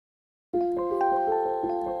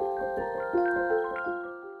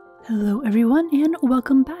Hello everyone and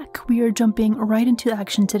welcome back. We are jumping right into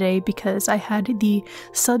action today because I had the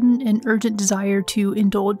sudden and urgent desire to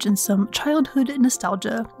indulge in some childhood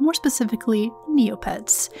nostalgia, more specifically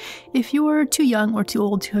Neopets. If you're too young or too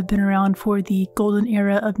old to have been around for the golden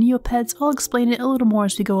era of Neopets, I'll explain it a little more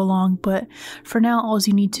as we go along, but for now all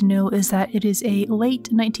you need to know is that it is a late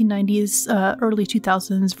 1990s, early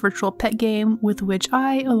 2000s virtual pet game with which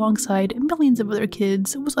I, alongside millions of other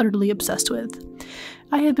kids, was utterly obsessed with.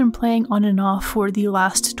 I have been playing on and off for the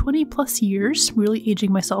last 20 plus years, really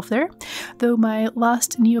aging myself there, though my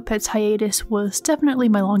last Neopets hiatus was definitely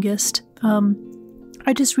my longest.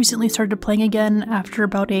 I just recently started playing again after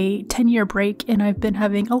about a 10-year break, and I've been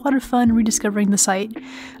having a lot of fun rediscovering the site.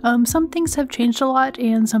 Some things have changed a lot,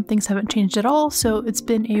 and some things haven't changed at all, so it's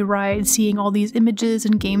been a ride seeing all these images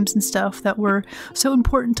and games and stuff that were so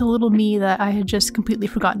important to little me that I had just completely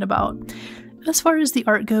forgotten about. As far as the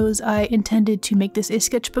art goes, I intended to make this a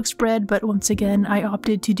sketchbook spread, but once again I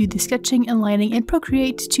opted to do the sketching and lining in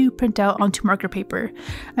Procreate to print out onto marker paper.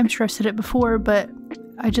 I'm sure I've said it before, but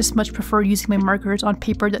I just much prefer using my markers on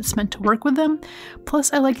paper that's meant to work with them.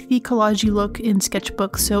 Plus I like the collagey look in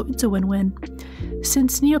Sketchbook, so it's a win-win.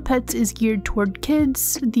 Since Neopets is geared toward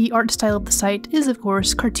kids, the art style of the site is of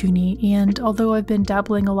course cartoony, and although I've been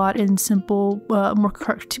dabbling a lot in simple, more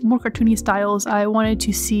cartoony styles, I wanted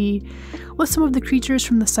to see what some of the creatures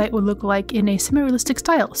from the site would look like in a semi-realistic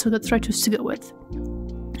style, so that's what I chose to go with.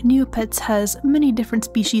 Neopets has many different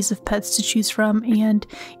species of pets to choose from, and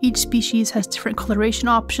each species has different coloration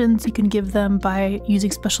options you can give them by using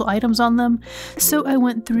special items on them, so I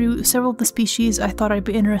went through several of the species I thought I'd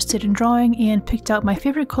be interested in drawing and picked out my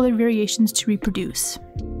favorite color variations to reproduce.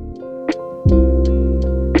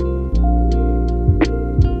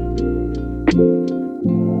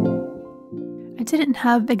 I didn't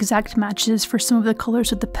have exact matches for some of the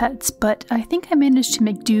colors of the pets, but I think I managed to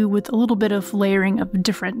make do with a little bit of layering of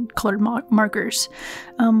different colored markers.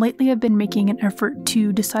 Lately I've been making an effort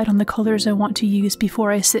to decide on the colors I want to use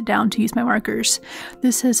before I sit down to use my markers.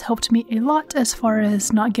 This has helped me a lot as far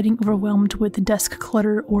as not getting overwhelmed with desk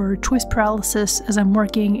clutter or choice paralysis as I'm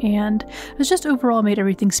working, and has just overall made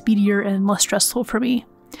everything speedier and less stressful for me.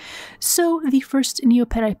 So the first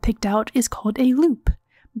Neopet I picked out is called a loop.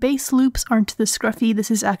 Base loops aren't this scruffy. This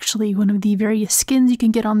is actually one of the various skins you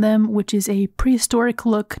can get on them, which is a prehistoric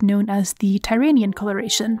look known as the Tyranian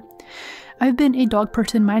coloration. I've been a dog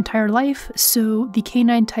person my entire life, so the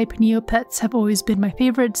canine type Neopets have always been my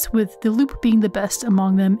favorites, with the loop being the best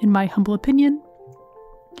among them in my humble opinion.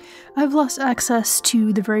 I've lost access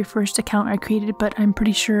to the very first account I created, but I'm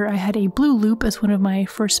pretty sure I had a blue loop as one of my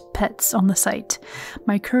first pets on the site.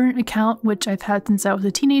 My current account, which I've had since I was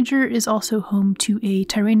a teenager, is also home to a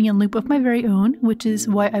Tyranian loop of my very own, which is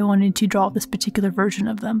why I wanted to draw this particular version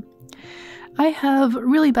of them. I have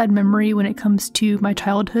really bad memory when it comes to my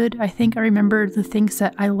childhood. I think I remember the things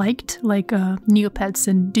that I liked, like Neopets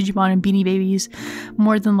and Digimon and Beanie Babies,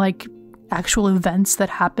 more than like actual events that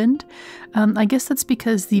happened. I guess that's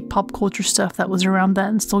because the pop culture stuff that was around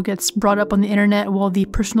then still gets brought up on the internet while the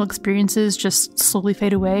personal experiences just slowly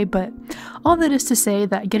fade away, but all that is to say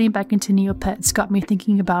that getting back into Neopets got me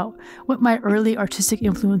thinking about what my early artistic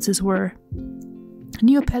influences were.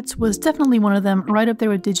 Neopets was definitely one of them, right up there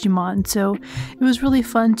with Digimon, so it was really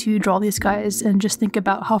fun to draw these guys and just think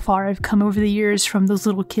about how far I've come over the years from those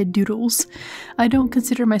little kid doodles. I don't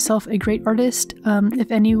consider myself a great artist. If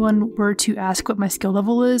anyone were to ask what my skill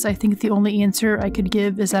level is, I think the only answer I could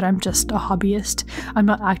give is that I'm just a hobbyist. I'm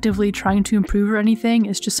not actively trying to improve or anything,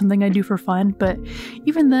 it's just something I do for fun, but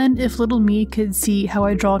even then, if little me could see how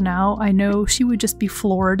I draw now, I know she would just be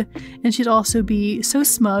floored, and she'd also be so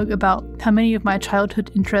smug about how many of my childhood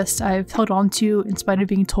interests I've held on to in spite of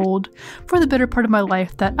being told for the better part of my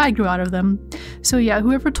life that I grew out of them. So yeah,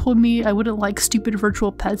 whoever told me I wouldn't like stupid virtual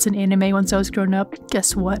pets in anime once I was grown up,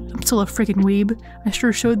 guess what? I'm still a freaking weeb. I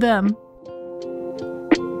sure showed them.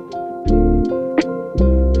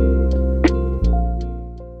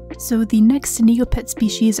 So the next Neopet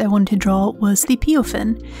species I wanted to draw was the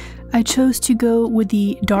Piofin. I chose to go with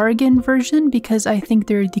the Darrigan version because I think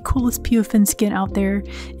they're the coolest Piofin skin out there.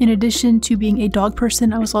 In addition to being a dog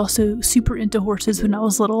person, I was also super into horses when I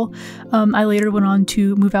was little. I later went on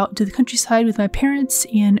to move out to the countryside with my parents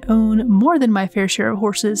and own more than my fair share of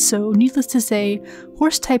horses, so needless to say,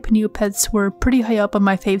 horse-type Neopets were pretty high up on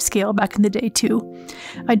my fave scale back in the day too.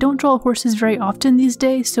 I don't draw horses very often these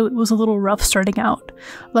days, so it was a little rough starting out.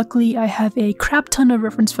 Luckily, I have a crap ton of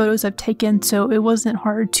reference photos I've taken, so it wasn't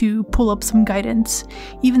hard to to pull up some guidance.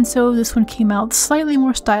 Even so, this one came out slightly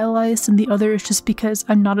more stylized than the others just because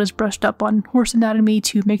I'm not as brushed up on horse anatomy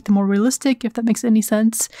to make them more realistic, if that makes any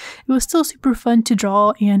sense. It was still super fun to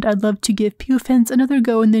draw, and I'd love to give PeoFence another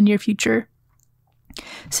go in the near future.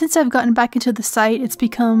 Since I've gotten back into the site, it's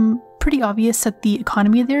become pretty obvious that the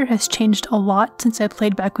economy there has changed a lot since I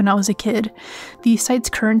played back when I was a kid. The site's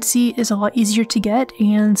currency is a lot easier to get,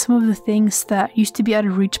 and some of the things that used to be out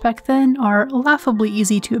of reach back then are laughably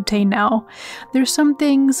easy to obtain now. There's some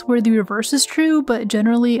things where the reverse is true, but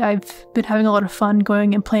generally I've been having a lot of fun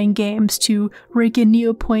going and playing games to rake in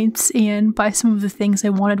Neopoints and buy some of the things I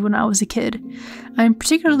wanted when I was a kid. I'm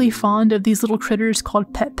particularly fond of these little critters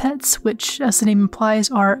called pets, which, as the name implies,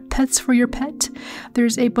 are pets for your pet.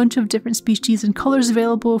 There's a bunch of different species and colors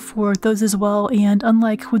available for those as well, and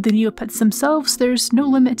unlike with the Neopets themselves, there's no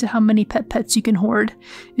limit to how many pets you can hoard.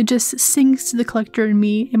 It just sings to the collector in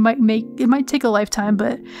me. It might take a lifetime,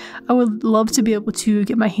 but I would love to be able to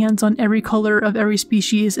get my hands on every color of every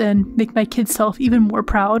species and make my kid self even more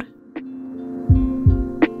proud.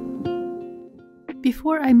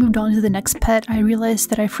 Before I moved on to the next pet, I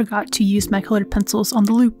realized that I forgot to use my colored pencils on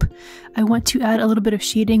the loop. I went to add a little bit of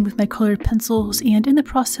shading with my colored pencils, and in the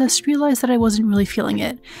process realized that I wasn't really feeling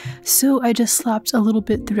it. So I just slapped a little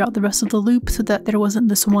bit throughout the rest of the loop so that there wasn't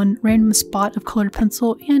this one random spot of colored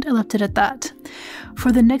pencil, and I left it at that.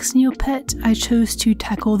 For the next Neopet, I chose to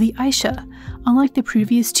tackle the Aisha. Unlike the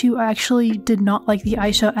previous two, I actually did not like the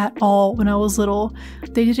Aisha at all when I was little.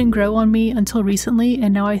 They didn't grow on me until recently,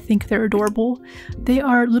 and now I think they're adorable. They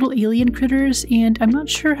are little alien critters, and I'm not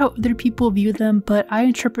sure how other people view them, but I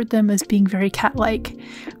interpret them as being very cat-like.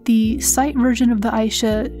 The site version of the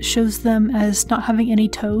Aisha shows them as not having any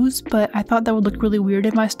toes, but I thought that would look really weird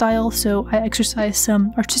in my style, so I exercised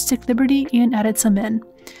some artistic liberty and added some in.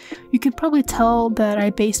 You can probably tell that I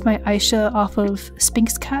based my Aisha off of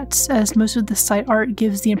Sphinx cats, as most of the site art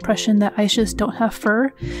gives the impression that Aishas don't have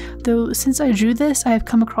fur, though since I drew this, I have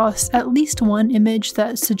come across at least one image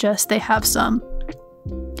that suggests they have some.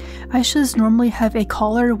 Aishas normally have a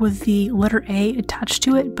collar with the letter A attached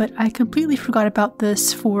to it, but I completely forgot about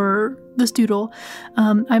this for this doodle.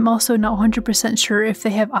 I'm also not 100% sure if they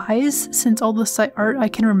have eyes, since all the site art I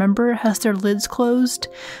can remember has their lids closed.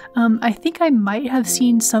 I think I might have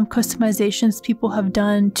seen some customizations people have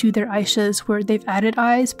done to their Aishas where they've added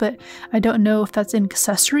eyes, but I don't know if that's an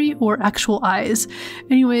accessory or actual eyes.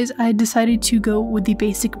 Anyways, I decided to go with the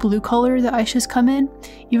basic blue color that Aishas come in.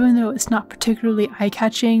 Even though it's not particularly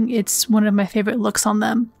eye-catching, it's one of my favorite looks on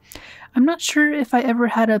them. I'm not sure if I ever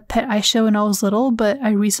had a pet Aisha when I was little, but I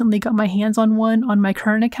recently got my hands on one on my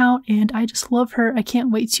current account, and I just love her. I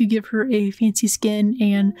can't wait to give her a fancy skin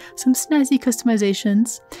and some snazzy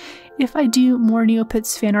customizations. If I do more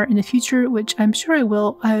Neopets fan art in the future, which I'm sure I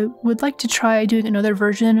will, I would like to try doing another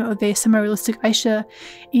version of a semi-realistic Aisha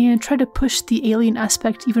and try to push the alien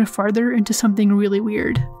aspect even farther into something really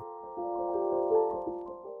weird.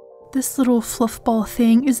 This little fluff ball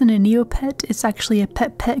thing isn't a Neopet, it's actually a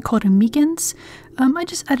pet called a Meekins. I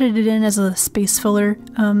just added it in as a space filler.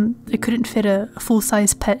 I couldn't fit a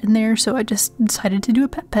full-size pet in there, so I just decided to do a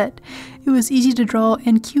pet. It was easy to draw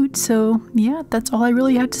and cute, so yeah, that's all I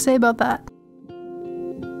really have to say about that.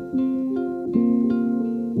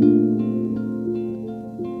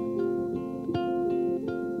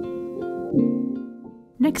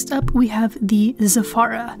 Next up, we have the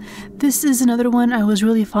Zafara. This is another one I was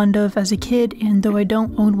really fond of as a kid, and though I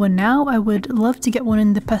don't own one now, I would love to get one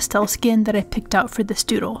in the pastel skin that I picked out for this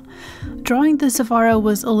doodle. Drawing the Zafara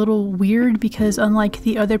was a little weird because unlike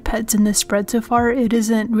the other pets in this spread so far, it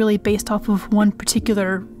isn't really based off of one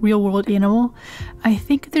particular real-world animal. I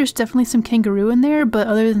think there's definitely some kangaroo in there, but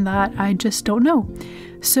other than that, I just don't know.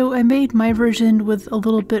 So I made my version with a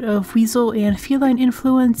little bit of weasel and feline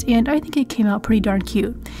influence, and I think it came out pretty darn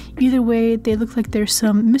cute. Either way, they look like they're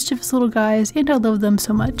some mischievous little guys, and I love them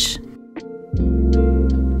so much.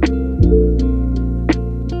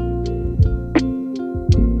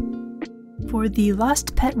 For the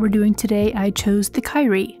last pet we're doing today, I chose the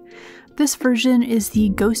Kyrie. This version is the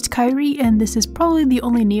Ghost Kyrie, and this is probably the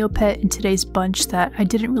only Neopet in today's bunch that I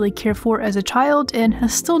didn't really care for as a child and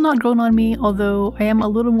has still not grown on me, although I am a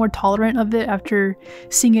little more tolerant of it after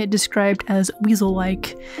seeing it described as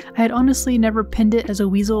weasel-like. I had honestly never pinned it as a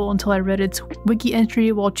weasel until I read its wiki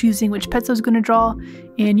entry while choosing which pets I was going to draw,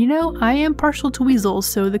 and you know, I am partial to weasels,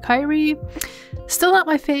 so the Kyrie, still not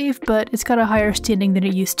my fave, but it's got a higher standing than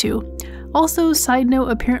it used to. Also, side note,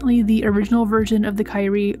 apparently the original version of the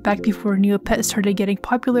Kyrie, back before Neopets started getting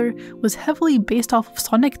popular, was heavily based off of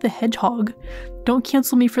Sonic the Hedgehog. Don't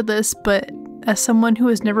cancel me for this, but As someone who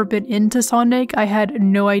has never been into Sonic, I had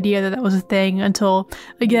no idea that that was a thing until,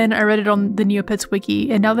 again, I read it on the Neopets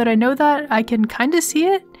wiki, and now that I know that, I can kind of see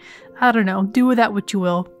it. I don't know, do with that what you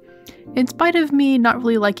will. In spite of me not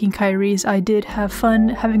really liking Kyrie's, I did have fun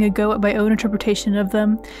having a go at my own interpretation of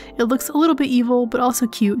them. It looks a little bit evil, but also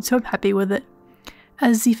cute, so I'm happy with it.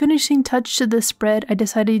 As the finishing touch to this spread, I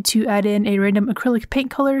decided to add in a random acrylic paint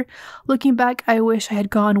color. Looking back, I wish I had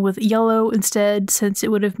gone with yellow instead, since it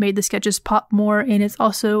would have made the sketches pop more, and it's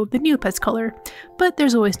also the Neopets color. But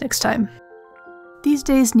there's always next time. These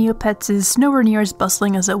days, Neopets is nowhere near as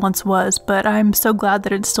bustling as it once was, but I'm so glad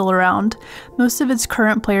that it's still around. Most of its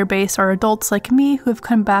current player base are adults like me who have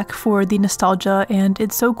come back for the nostalgia, and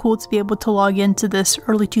it's so cool to be able to log into this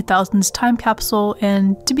early 2000s time capsule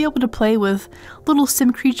and to be able to play with little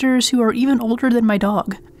sim creatures who are even older than my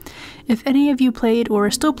dog. If any of you played or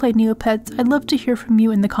still play Neopets, I'd love to hear from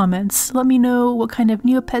you in the comments. Let me know what kind of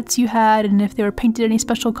Neopets you had and if they were painted any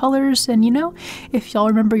special colors, and you know, if y'all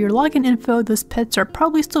remember your login info, those pets are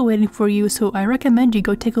probably still waiting for you, so I recommend you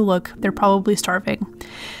go take a look. They're probably starving.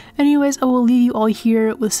 Anyways, I will leave you all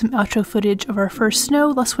here with some outro footage of our first snow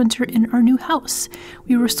last winter in our new house.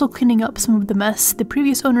 We were still cleaning up some of the mess the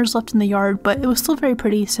previous owners left in the yard, but it was still very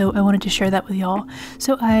pretty, so I wanted to share that with y'all.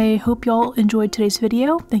 So I hope y'all enjoyed today's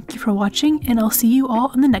video. Thank you for watching, and I'll see you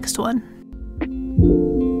all in the next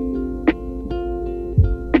one.